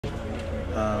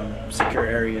secure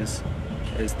areas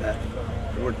is that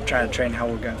we're trying to train how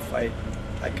we're going to fight,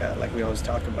 like we always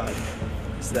talk about,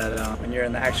 is that when you're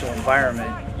in the actual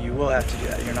environment, you will have to do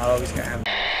that. You're not always going to have.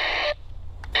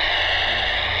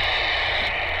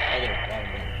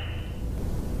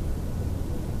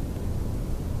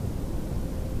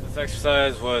 This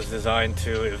exercise was designed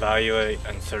to evaluate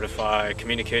and certify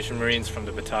communication Marines from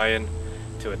the battalion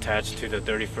to attach to the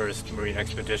 31st Marine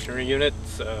Expeditionary Unit,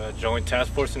 Joint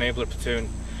Task Force Enabler Platoon,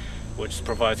 which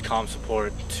provides comm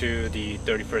support to the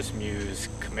 31st MU's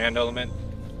command element.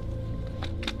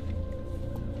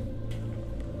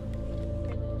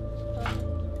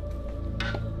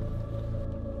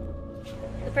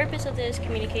 The purpose of this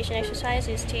communication exercise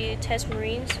is to test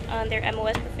Marines on their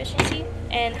MOS proficiency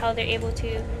and how they're able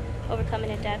to overcome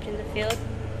and adapt in the field,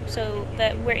 so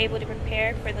that we're able to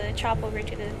prepare for the chop over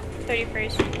to the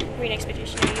 31st Marine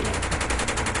Expeditionary Unit.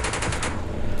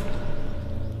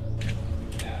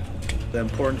 The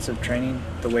importance of training,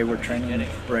 the way we're training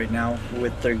right now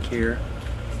with third gear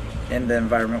in the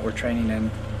environment we're training in,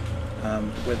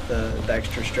 with the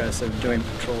extra stress of doing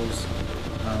patrols,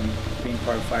 being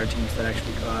part of fire teams that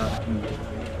actually go out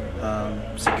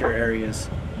and secure areas,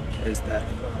 is that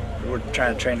we're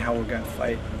trying to train how we're going to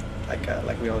fight,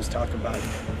 like we always talk about,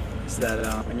 is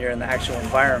that when you're in the actual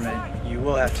environment, you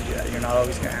will have to do that. You're not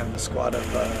always going to have a squad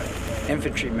of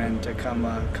infantrymen to come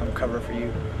cover for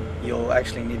you. You'll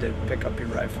actually need to pick up your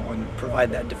rifle and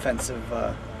provide that defensive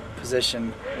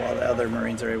position while the other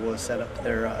Marines are able to set up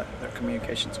their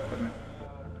communications equipment.